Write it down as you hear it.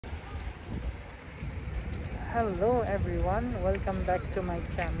Hello everyone, welcome back to my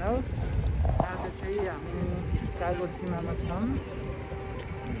channel. आज चाहिँ हामी कागोसिमामा छौँ।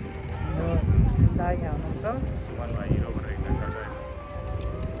 दाइ हुनुहुन्छ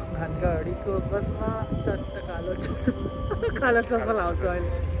घनगढीको बसमा चट्ट कालो चस्मा कालो चस्मा लाउँछ अहिले।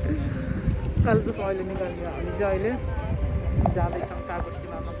 कालो चस्मा अहिले निकाल्ने हामी चाहिँ अहिले जाँदैछौँ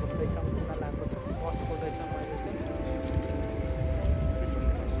कागोसिमामा घुम्दैछौँ। घुम्न लागेको छौँ, बस कुर्दैछौँ अहिले चाहिँ।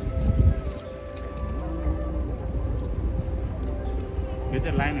 यो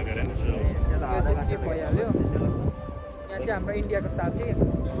चाहिँ लाइन हो गरे नि सर। यो चाहिँ सिप भइहाल्यो। यहाँ चाहिँ हाम्रो इन्डियाको साथी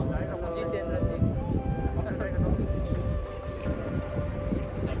जितेन्द्रजी।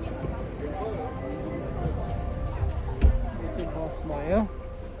 यो चाहिँ बस भयो।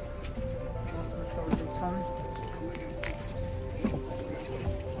 बसमा चढ्दैछौँ।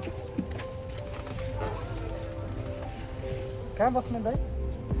 कहाँ बस्ने दाइ?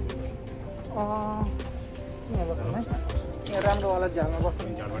 यहाँ बस्नु है। यहाँ राम्रोवाला झ्यालमा बस्नु।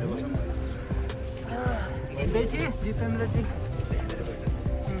 बैठी जितेन्द्र जी।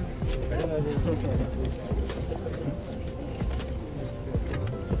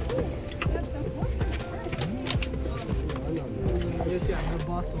 यो चाहिँ हाम्रो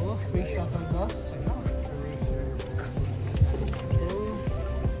बस हो, फ्री शटल बस होइन।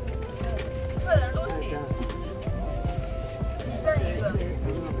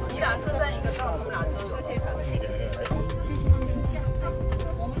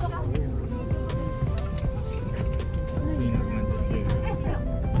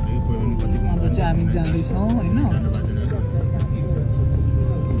 हामी जाँदैछौँ होइन।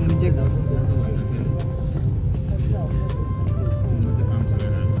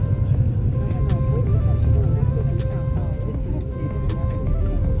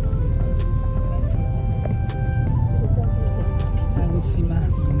 कागोसिमा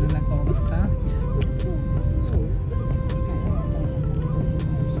घुम्न लागेको अवस्था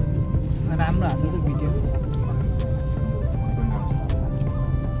राम्रो हाल्छ त भिडियो।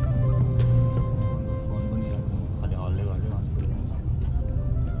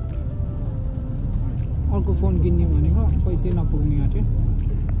 अर्को फोन किन्ने भनेको पैसै नपुग्ने थियो।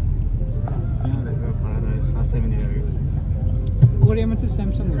 कोरियामा चाहिँ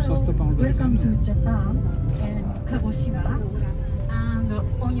स्यामसङहरू सस्तो पाउँदो रहेछ। Welcome to Japan and Kagoshima. And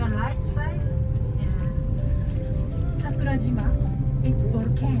on your right side, Sakurajima, it's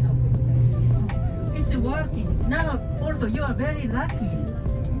volcano. It's working. Now also you are very lucky.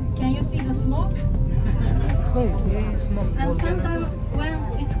 Can you see the smoke? Smoke And sometimes when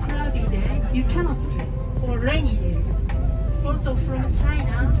it's cloudy day, you cannot see. Or rainy day. Also from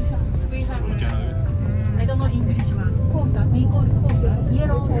China, we have I don't know English word. Kosa. We call kosa.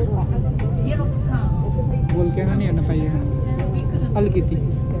 Yellow sun. भोल्केनो नि हेर्न पाइएन अलिकति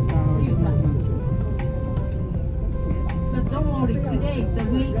स्मोकमा। But don't worry, today the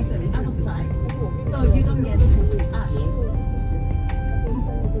wind is outside, so you don't get ash.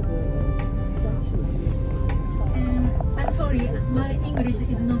 And I'm sorry, my English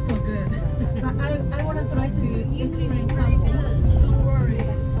is not so good, but I want to try to explain something. Don't worry.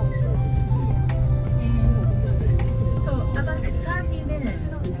 And so about 30 minutes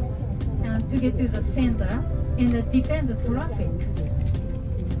to get to the center, and it depends on traffic.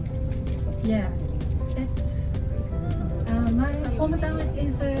 Yeah. My hometown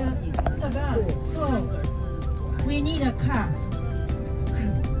is a suburb, so we need a car.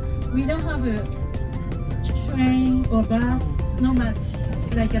 We don't have a train or bus, not much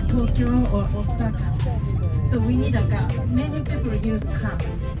like a Tokyo or Osaka. So we need a car. Many people use car,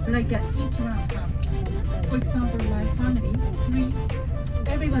 like each one car. For example, my family, 3,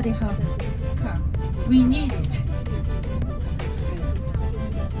 everybody has a car. We need it.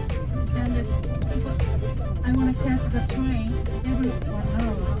 And I want to catch the train every 1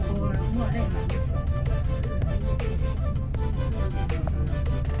 hour or whatever.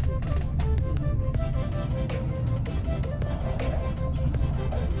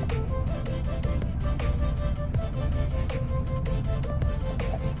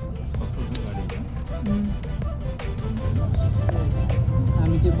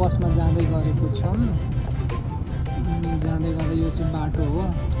 हामी चाहिँ बसमा जाँदै गरेको छौँ। जाँदै गर्दा यो चाहिँ बाटो हो।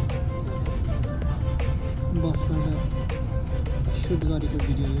 बसबाट सुट गरेको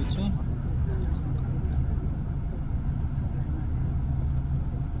भिडियो यो चाहिँ।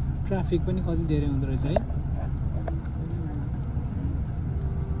 ट्राफिक पनि कति धेरै हुँदो रहेछ है।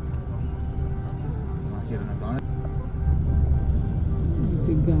 यो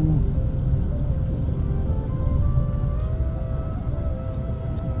चाहिँ गाउँ।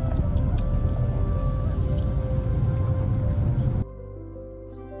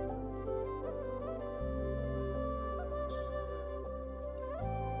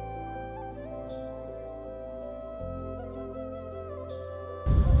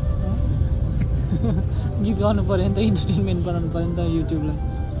 गीत गाउनु पऱ्यो नि त इन्टरटेनमेन्ट बनाउनु पऱ्यो नि त युट्युबलाई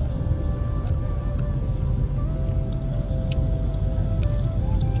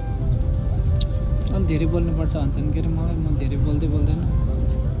अनि धेरै बोल्नुपर्छ भन्छन् के अरे मलाई म धेरै बोल्दैन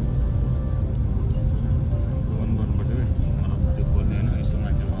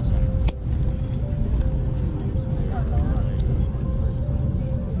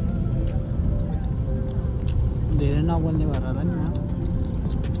धेरै नबोल्ने भएर होला नि म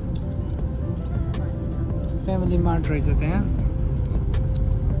फ्यामिली मार्ट रहेछ त्यहाँ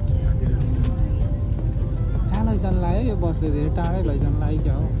कहाँ लैजान लाग्यो यो बसले धेरै टाढै लैजान लाग्यो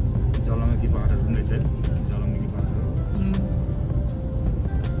क्या हो जलमुखी पहाडहरू पनि रहेछ जलमुखी पहाडहरू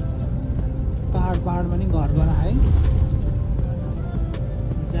पहाडमा नि घर बनाए है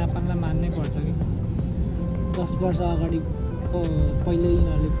जापानलाई मान्नै पर्छ कि 10 वर्ष अगाडिको पहिल्यै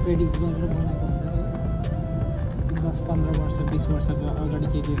यिनीहरूले प्रेडिक्ट गरेर बनाएको हुन्छ है 10-15 वर्ष 20 वर्षको अगाडि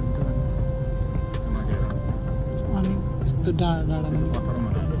के हुन्छ भने अनि यस्तो डाँडामा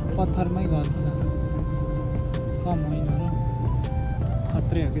पत्थरमै घर छ कम होइन र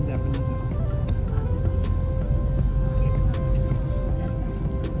खत्रै हो कि जापानिज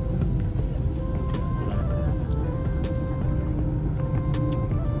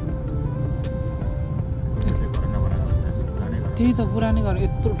त्यही त पुरानै घर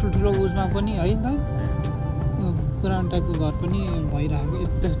यत्रो ठुल्ठुलो उजमा पनि है त पुरानो टाइपको घर पनि भइरहेको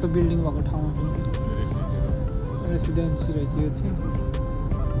यस्तो यस्तो बिल्डिङ भएको ठाउँमा पनि रेसिडेन्सी रहेछ यो चाहिँ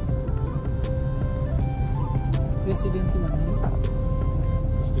रेसिडेन्सी भन्ने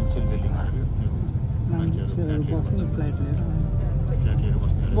मान्छेहरू बस्ने फ्ल्याट लिएर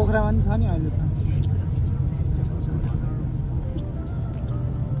पोखरामा पनि छ नि अहिले त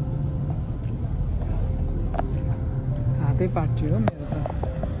हातै पार्टी हो मेरो त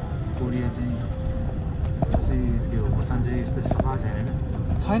कोरिया चाहिँ त्यो बसान चाहिँ यस्तो सफा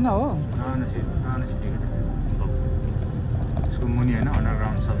छैन हो त्यसको मुनि होइन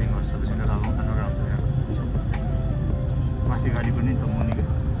अन्डरग्राउन्ड सपिङहरू सबैसँग अन्डरग्राउन्ड छ माथि गाडी पनि त मुनि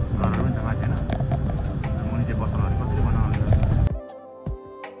घरहरू पनि छ माथि होइन मुनि चाहिँ बसलहरू कसरी बनाउने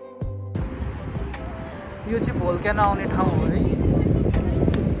यो चाहिँ भोल्क्यानो आउने ठाउँ हो है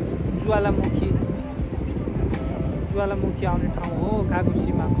ज्वालामुखी आउने ठाउँ हो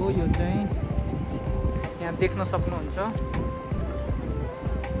कागोशिमाको यो चाहिँ यहाँ देख्न सक्नुहुन्छ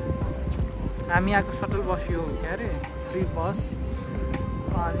हामी आएको सटल बस यो हो क्या अरे फ्री बस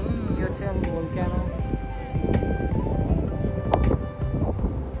अनि यो चाहिँ अब भोल्क्यानो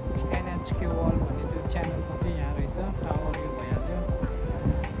एनएचके वाल भन्ने त्यो च्यानलको चाहिँ यहाँ रहेछ टावर यो भइहाल्यो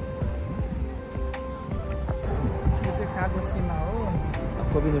यो चाहिँ कागोशिमा हो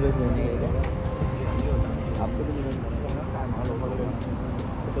आपको भी नूडल्स लेने गए आपको भी नूडल्स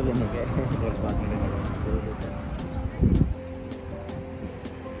तो लेने गए बस बाद में लेने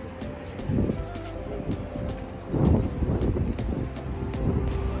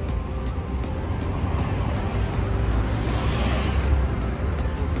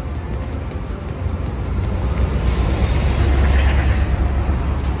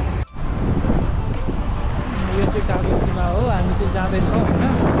यो चाहिँ कागोशिमा हो हामी चाहिँ जाँदैछौँ होइन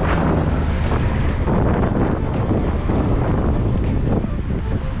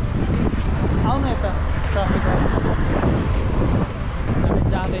आउनु यता ट्राफिक हामी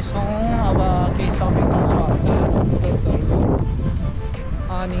जाँदैछौँ अब केही सपिङ गर्नुपर्छ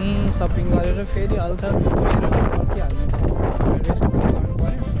अनि सपिङ गरेर फेरि हल्का फर्किहाल्नु रेस्ट गर्नु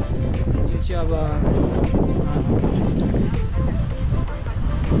पऱ्यो यो चाहिँ अब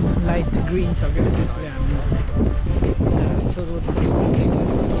लाइट ग्रिन छ क्या त्यसले हामी जाँदैछौँ रोड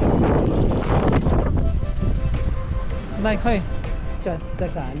बाई खै चट्ट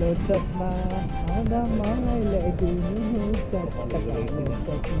कालो चस्मा मलाई ल्याइदिनु चट्ट कालो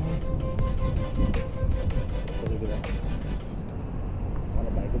चस्मा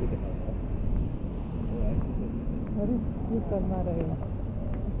अरे के शर्मा रह्यो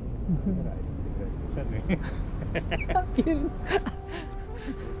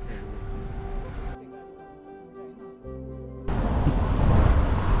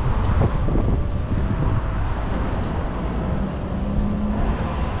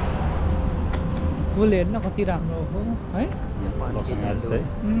फुल हेर्न कति राम्रो हो है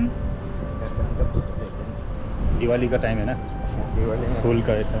दिवालीको टाइम होइन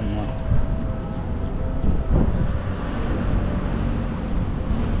फुलको यसमा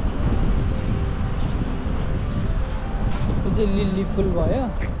यो चाहिँ लिली फुल भयो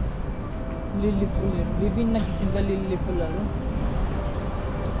लिली फुलहरू विभिन्न किसिमका लिली फुलहरू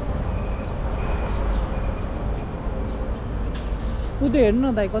ऊ त्यो हेर्नु न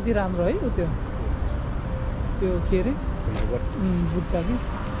दाइ कति राम्रो है ऊ त्यो के अरे बुट्टा कि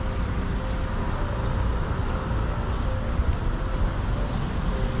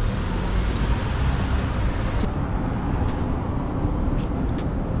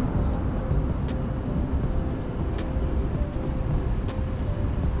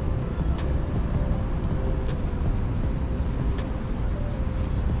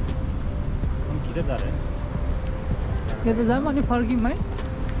इधर जा रहे हैं यो त जाम अनि फर्किम है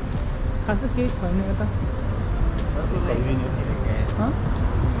खासै केही छैन यता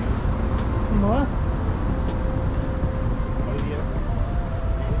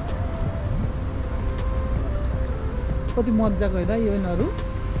कति मजाको है त यो यिनीहरू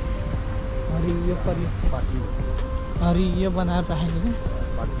हरियो हरियो बनाएर राखेको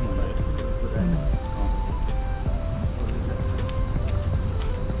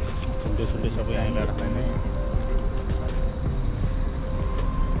क्या सबै यहाँ ल्याएर खाने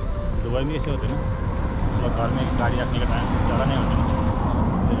दुबई में ऐसे होते हैं ना मतलब घर में गाड़ी रखने का टाइम ज़्यादा नहीं होता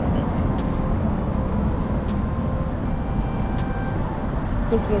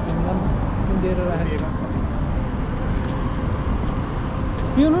ठुल्ठुलो ढुङ्गा किनिदिएर राखेको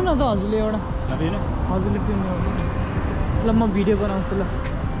पिउनु न त हजुरले एउटा हजुरले पिउनु ल म भिडियो बनाउँछु ल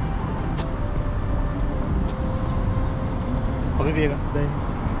कभी पिएगा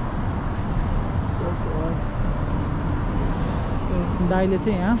दाइले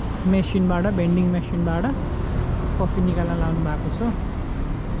चाहिँ यहाँ मेसिनबाट भेन्डिङ मेसिनबाट कफी निकाल्न लाउनु भएको छ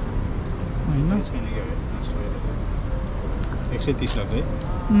होइन 130 लाग्छ है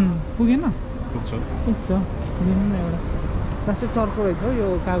पुगेन पुग्छ दिनु न एउटा जस्तै चर्को रहेछ हौ यो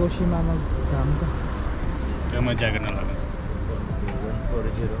कागोसिमामा घाम त त्यसमा ज्याकेट नलाग्नु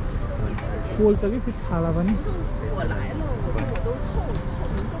पोल्छ कि त्यो छाला पनि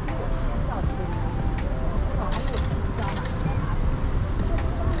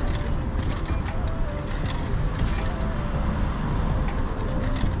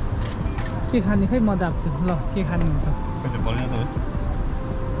के खाने खै म दाप्छु ल के खाने हुन्छ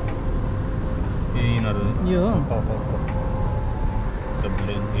यो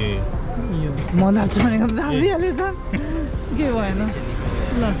म दाप्छु भनेको दापिहाल्यो त के भएन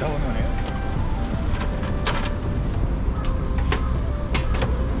ल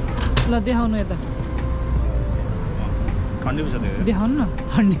ल देखाउनु यता देखाउनु न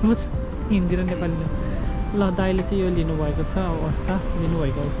ठन्डी पो छ हिन्दी र नेपालीले ल दाइले चाहिँ यो लिनुभएको छ अवस्था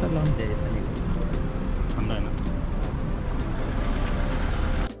लिनुभएको अवस्था ल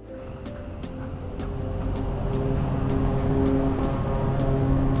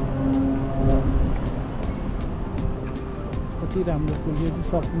कति राम्रो खुल्यो चाहिँ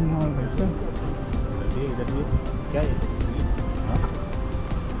सपिङ मल रहेछ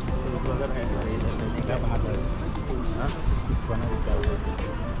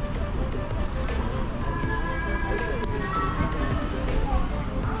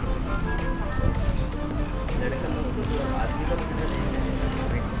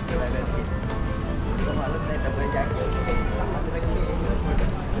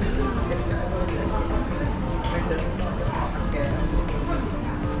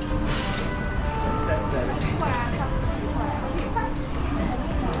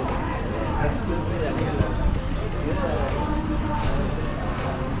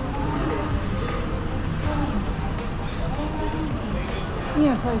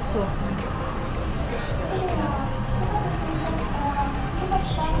यहाँ छ यस्तो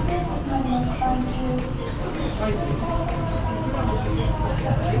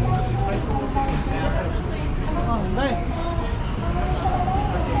दाइ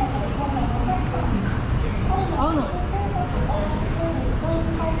आउनु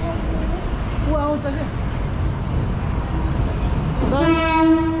ऊ आउँछ कि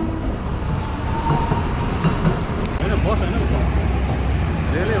बस होइन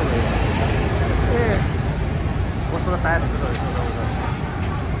रेलै हो ए बसको टायर हुन्छ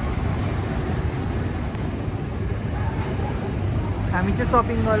हामी चाहिँ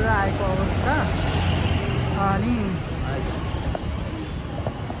सपिङ गरेर आएको अवस्था अनि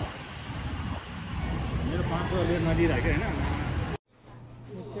मेरो 5 लेट नदिइराख्यो होइन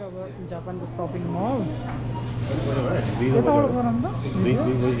यो चाहिँ अब जापानको सपिङ मल यताबाट गरौँ त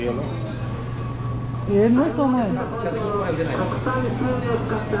हेर्नु समय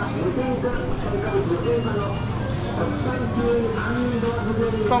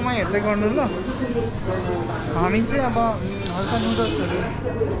समय हेर्दै गर्नु ल हामी चाहिँ अब हल्का नुडल्सहरू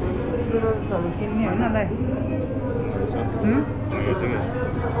किन्ने होइन दाइ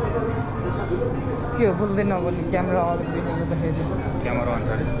के हो बोल्दैन अब क्यामेरा अन दिँदाखेरि क्यामेरा अन छ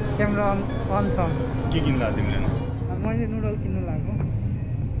अरे क्यामेरा अन छ के किन्ला तिमीले मैले नुडल किन्नु लाग्यो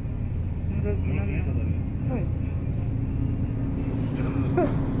नुडल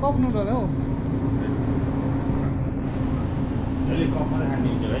कप नुडल हौ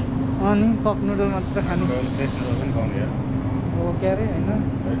अनि कप नुडल मात्र खाने हो के अरे होइन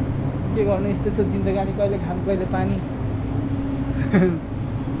के गर्नु यस्तो छ जिन्दगानी कहिले घाम कहिले पानी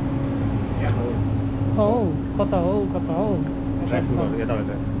हौ कता हौ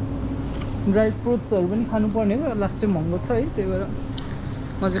ड्राई फ्रुट्सहरू पनि खानुपर्ने हो लास्ट टाइम महँगो छ है त्यही भएर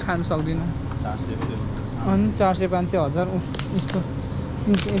म चाहिँ खानु सक्दिनँ 400 अनि 400 500 1000 यस्तो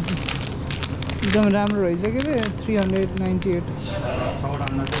एकदम राम्रो रहेछ के अरे 398 6वटा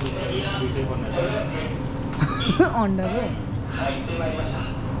अन्डा चाहिँ 200 पर्ने अन्डा चाहिँ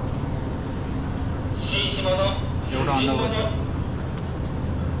एउटा अन्डाको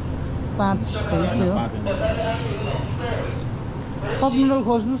 500 थियो कप नुडल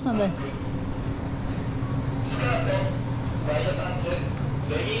खोज्नुहोस् न दाइ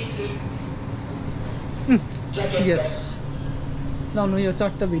यस लाउनु यो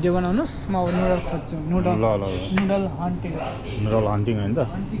चट्ट भिडियो बनाउनुहोस् म अब नुडल खोज्छु नुडल हन्टिङ नुडल हन्टिङ होइन त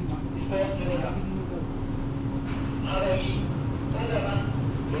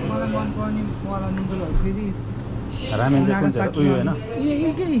मलाई मनपर्ने वाला नुडलहरू फेरि रामेन चाहिँ कुन चाहिँ उयो होइन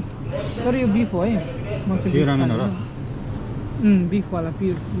यही तर यो बिफ हो है म चाहिँ यो रामेन हो र बिफवाला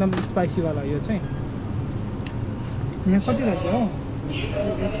प्योर एकदम स्पाइसीवाला यो चाहिँ यहाँ कति रहेछ हो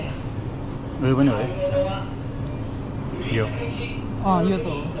उयो पनि हो है यो यो त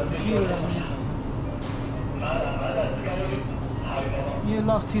हो प्योर रामेन यो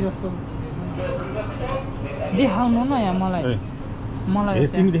लस्ठी जस्तो देखाउनु न यहाँ मलाई ए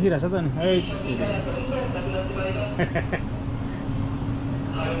तिमी देखिरहेछ त नि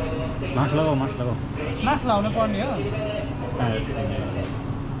मास्क लगाऊ मास्क लाउनु पर्ने हो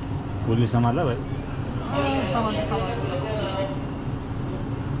पुलिस समात्ला भाइ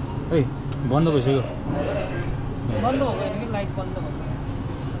ए बन्द भइसक्यो बन्द हो गयो कि लाइट बन्द भयो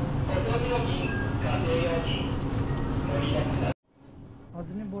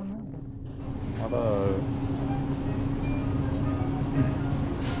हजुर नै बोल्नु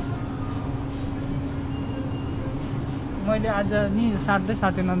मैले आज नि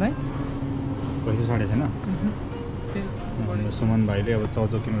साटेन दाइ पैसा साटे छैन सुमन भाइले अब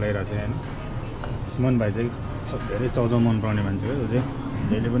चाउचाउ किन ल्याइरहेको छ होइन सुमन भाइ चाहिँ धेरै चाउचाउ मन पराउने मान्छे हो त्यो चाहिँ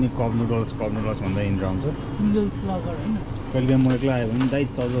जहिले पनि कप नुडल्स भन्दा हिँडेर आउँछ नुडल्स लगर होइन कहिले म एक्लै आयो भने दाइ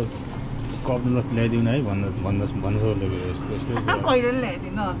चाउचाउ कप नुडल्स ल्याइदिउँ है भन्नु यस्तो कहिले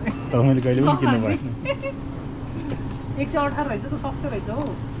ल्याइदिनु तर मैले कहिले पनि किन्नु भएन 118 रहेछ त सस्तो रहेछ हो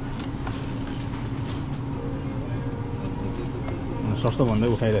सस्तो भन्दै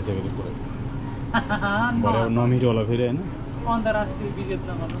उठाइरहेको छ पुरै भरे अब नमिठो होला फेरि होइन अन्तर्राष्ट्रिय विजेत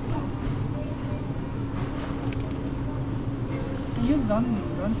नगर्नुहोस् यो झन्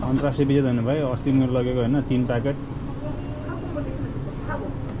अन्तर्राष्ट्रिय विजेत होइन भाइ अस्ति मैले लगेको होइन 3 प्याकेट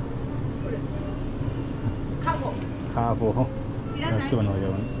खापो हो के भन्नुभयो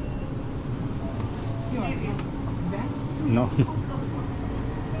भने न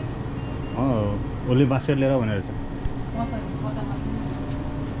उसले बास्केट लिएर भनेर छ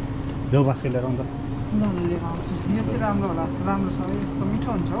देऊ बास्केट लिएर आउँछ यो चाहिँ राम्रो होला राम्रो छ यस्तो मिठो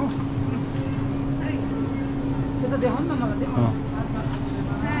हुन्छ हो त्यो त देखाउनु न मलाई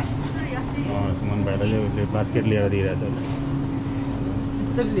सुमन भाइलाई उसले बास्केट लिएर दिइरहेछ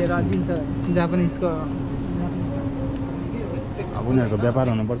यस्तरी लिएर दिन्छ जापानिजको अब उनीहरूको व्यापार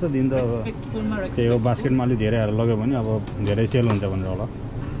हुनुपर्छ दिन त त्यही हो बास्केटमा अलिक धेरै हालेर लग्यो भने अब धेरै सेल हुन्छ भनेर होला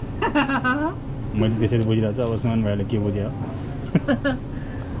मैले त्यसरी बुझिरहेको छु अब सुमन भाइले के बुझ्यो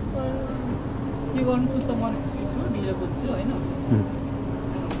के गर्नु सुस्त मनस्थिति छु ढिलो बुझ्छु होइन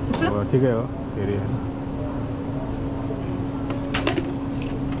अब ठिकै हो फेरि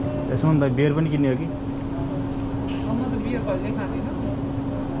सुमन भाइ बियर पनि किन्ने हो कि म त बियर कहिल्यै खाँदिनँ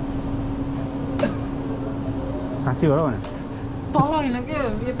साँच्ची हो र भने तल होइन के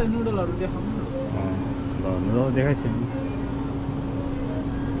यता नुडलहरू देखाउनु ल नुडल देखाइछु नि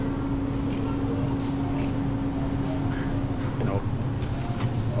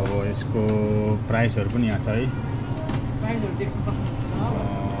अब यसको प्राइसहरू पनि यहाँ छ है प्राइसहरू देख्न सक्नुहुन्छ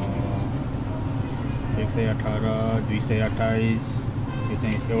 118 228 यो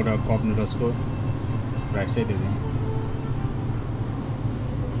चाहिँ एउटा कप नुडल्सको प्राइस चाहिँ त्यो चाहिँ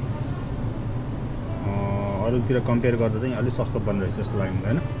अरूतिर कम्पेयर गर्दा चाहिँ अलिक सस्तो पर्ने रहेछ जस्तो लाग्यो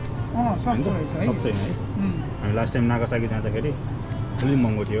होइन सस्तो रहेछ है सबै है हामी लास्ट टाइम नागासाकी जाँदाखेरि अलिक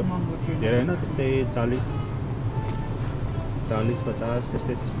महँगो थियो धेरै होइन त्यस्तै 40 50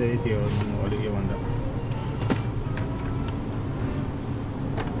 त्यस्तै थियो अलिक योभन्दा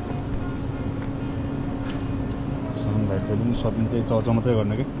सुमन भाइ चाहिँ पनि सपिङ चाहिँ चाउचाउ मात्रै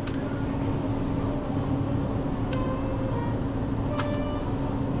गर्ने कि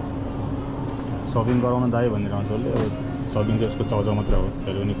सपिङ गराउन दायो भनेर आउँछ उसले अब सपिङ चाहिँ उसको चाउचाउ मात्रै हो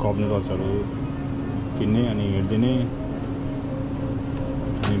फेरि पनि कप नुडल्सहरू किन्ने अनि हिँड्दिने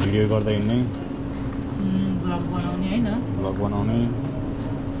अनि भिडियो गर्दा हिँड्ने ब्लग बनाउने होइन ब्लग बनाउने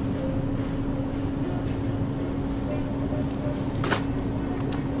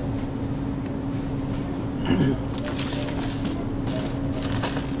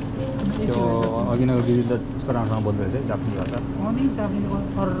त्यो अघि नै दिदी त कस्तो राम्रोसँग बोल्दो रहेछ जापानिज भाषा अनि जापानिज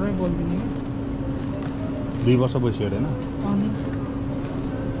फर्रै बोल्दिने 2 वर्ष भइसक्यो होइन अनि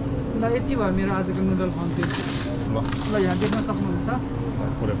ल यति भयो मेरो आजको नुडल कन्टेन्ट ल यहाँ देख्न सक्नुहुन्छ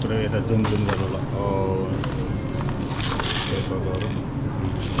पुरै पुरै यता जुम जुम गरेर ल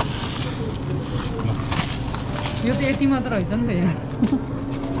यो त यति मात्र रहेछ नि त यहाँ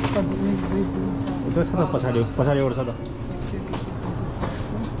त्यो छ त पछाडि एउटा छ त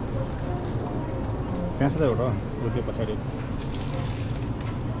त्यहाँ छ त एउटा त्यो पछाडि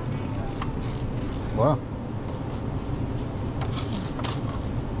भयो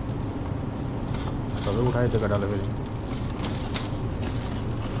सबै उठायो त्यो केटाले फेरि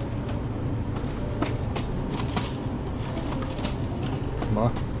भयो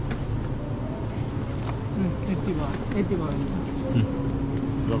यति भयो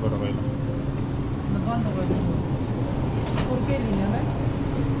लगेर गयो बन्द गरिदिनु के लिनलाई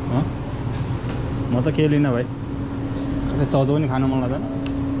म त के लिन भाइ चाउचाउ पनि खानु मन लाग्दैन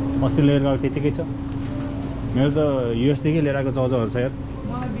अस्ति लिएर गएको त्यतिकै छ मेरो त युएसदेखि लिएर आएको चाउचाउहरू छ यार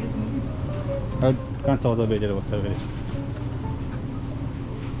मलाई बेच्नु कहाँ चाउचाउ बेचेर बस्छ फेरि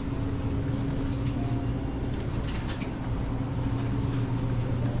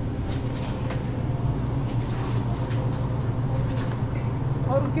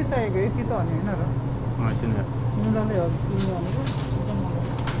अरू के चाहिएको यति त भने होइन र त्यही नै नुडलै हो किन्नु भनेको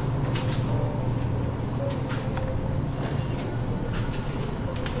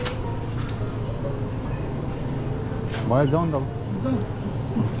भयो जाउँ न त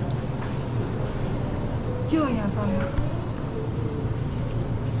के हो यहाँ त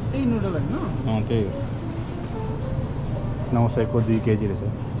त्यही नुडल होइन त्यही हो 900 को 2 केजी रहेछ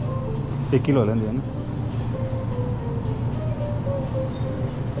 1 किलो होला नि होइन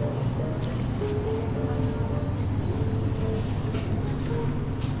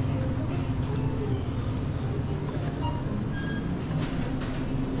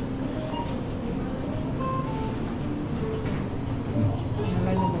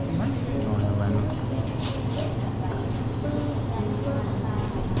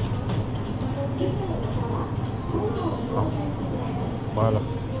भयो ल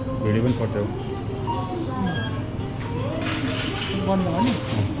भिडियो पनि पर्छ बन्द भयो नि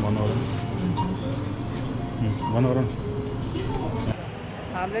भन्नु गरौँ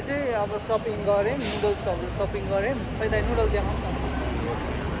हामीले चाहिँ अब सपिङ गऱ्यौँ नुडल्सहरू सपिङ गऱ्यौँ खै त नुडल देखाउँ न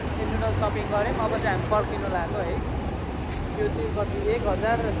यो नुडल सपिङ गऱ्यौँ अब चाहिँ हामी फर्किनु लाग्यो है यो चाहिँ कति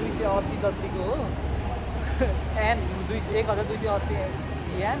 1280 जतिको हो एन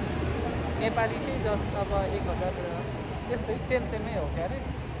 1280 यान नेपाली चाहिँ जस्ट अब 1000 त्यस्तै सेमै हो क्या अरे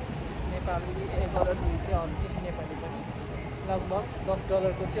नेपाली 1280 नेपाली पनि लगभग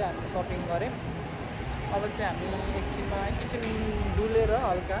 $10 को चाहिँ हामी सपिङ गऱ्यौँ अब चाहिँ हामी एकछिन डुलेर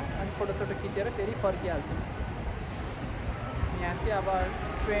हल्का अनि फोटोसोटो खिचेर फेरि फर्किहाल्छौँ यहाँ चाहिँ अब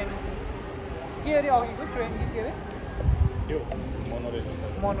ट्रेन के अरे अघिको ट्रेन कि के अरे त्यो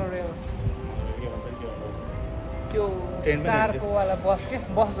मोनोरेल त्यो तारको वाला बस के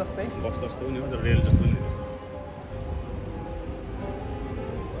बस जस्तै नि हो रेल जस्तो नि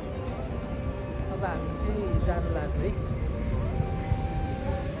अब हामी चाहिँ जानु लाग्यो है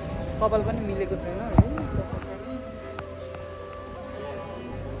कपाल पनि मिलेको छैन है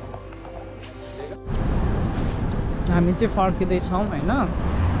हामी चाहिँ फर्किँदैछौँ होइन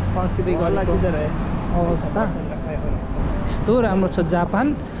फर्किँदै गरेको अवस्था यस्तो राम्रो छ जापान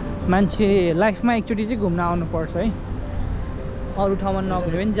मान्छे लाइफमा एकचोटि चाहिँ घुम्न आउनुपर्छ है अरू ठाउँमा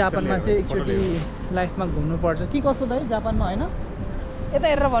नगयो भने जापानमा चाहिँ एकचोटि लाइफमा घुम्नुपर्छ के कस्तो त है जापानमा होइन यता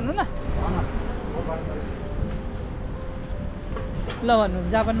हेरेर भन्नु न ल भन्नु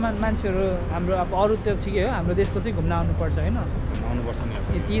जापानमा मान्छेहरू हाम्रो अब अरू त ठिकै हो हाम्रो देशको चाहिँ घुम्न आउनुपर्छ होइन आउनुपर्छ नि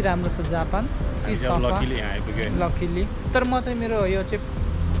यति राम्रो छ जापान यति सफा लकिली तर म चाहिँ मेरो यो चाहिँ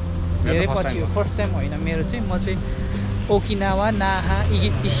धेरै पछि हो फर्स्ट टाइम होइन मेरो चाहिँ म चाहिँ ओकिनावा नाहा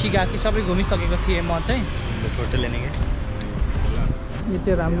इसिगाकी सबै घुमिसकेको थिएँ म चाहिँ यो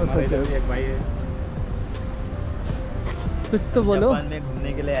चाहिँ राम्रो छ कुछ तो बोलो जापान में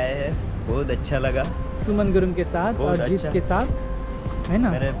घूमने के लिए आए हैं बहुत अच्छा लगा सुमन गुरुङ के साथ और जीत के साथ है ना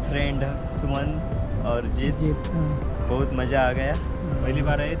मेरे फ्रेंड सुमन और जीत बहुत मज़ा आ गया पहली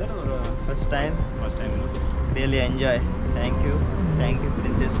बार आए इधर और first time time really enjoy thank you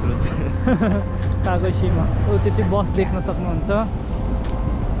princess cruise Kagoshima त्यो चाहिँ बस देख्न सक्नुहुन्छ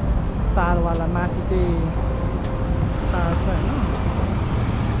तारवाला माथि चाहिँ तार छ होइन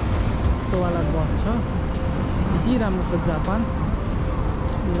त्यस्तोवाला बस छ यति राम्रो छ जापान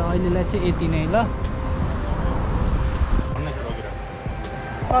ल अहिलेलाई चाहिँ यति नै ल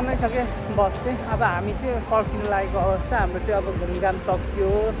कमाइसक्यो बस चाहिँ। अब हामी चाहिँ फर्किनु लागेको अवस्था। हाम्रो चाहिँ अब घुमघाम सकियो,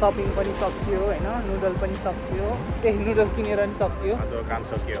 सपिङ पनि सकियो होइन, नुडल पनि सकियो, नुडल किनेर पनि सकियो। आजको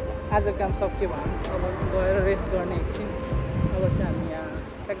काम सकियो भने अब गएर रेस्ट गर्ने एकछिन। अब चाहिँ हामी यहाँ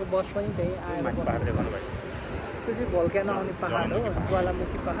त्यहाँको बस पनि त्यही आएर बस्छ। त्यो चाहिँ भोल्क्यानो आउने पहाड हो,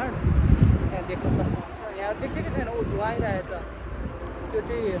 ज्वालामुखी पहाड। त्यहाँ देख्न सक्नुहुन्छ। यहाँ देखेकै छैन, धुवा आइरहेछ। त्यो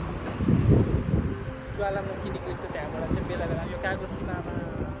चाहिँ ज्वालामुखी निक्लिन्छ त्यहाँबाट चाहिँ बेला बेला। यो कागोसिमा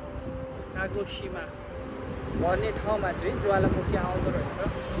भन्ने ठाउँमा चाहिँ ज्वालामुखी आउँदो रहेछ।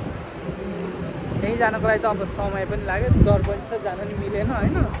 यहीँ जानको लागि त अब समय पनि लाग्यो, डर पनि छ, जान नि मिलेन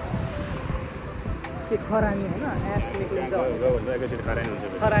होइन। के खरानी होइन, एस निक्लिन्छ,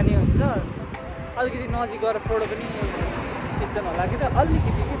 खरानी हुन्छ। अलिकति नजिक गएर फोटो पनि खिच्छन् होला कि त,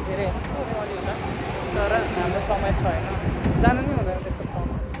 अलिकति कि धेरै पनि होला। तर हाम्रो समय छैन, जानु नि हुँदैन त्यस्तो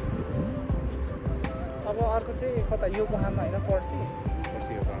ठाउँमा। अब अर्को चाहिँ कता योकोहामा होइन, पर्सि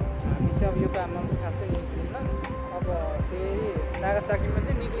हामी चाहिँ अब योकोहामा खासै निक्लिन्न। अब फेरि नागासाकीमा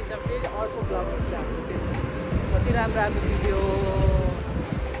चाहिँ निक्लिन्छ, फेरि अर्को ब्लग हुन्छ हाम्रो चाहिँ। कति राम्रो आएको भिडियो,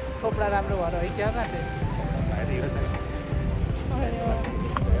 थोप्रा राम्रो भएर है क्या कहाँ चाहिँ अहिले चाहिँ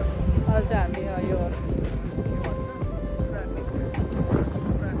हामी यो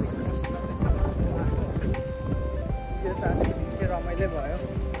त्यो साथीहरू चाहिँ रमाइलो भयो।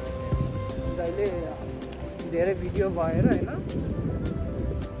 जहिले धेरै भिडियो भएर होइन,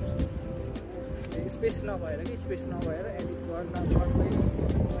 स्पेस नभएर एडिट गर्दै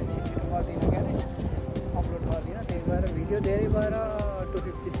छिटो गर्दिनँ क्या अरे, अपलोड गर्दिनँ। त्यही भएर भिडियो धेरै भएर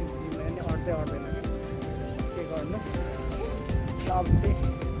 256 GB नि अट्दैन कि के गर्नु। अब चाहिँ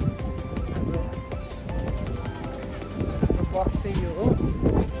हाम्रो बस चाहिँ यो हो।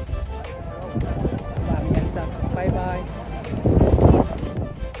 हामी यहाँ जान्छौँ, बाई बाई।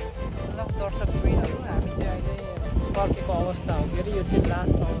 ल दर्शकवृन्दहरू, हामी चाहिँ अहिले फर्केको अवस्था हो कि अरे, यो चाहिँ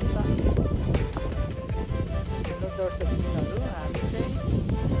लास्ट अवस्था। दर्शकवृन्दहरू, हामी चाहिँ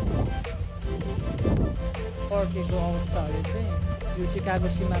फर्केको अवस्था हो। यो चाहिँ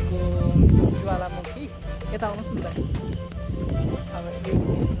कागोसिमाको ज्वालामुखी। यता आउनुहोस् न त। अब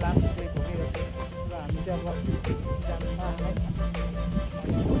लास्ट डेट हो कि यो चाहिँ। र हामी चाहिँ अब जानु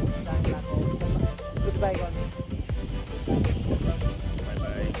लाग्यो अवस्था। गुड बाई गर्नु।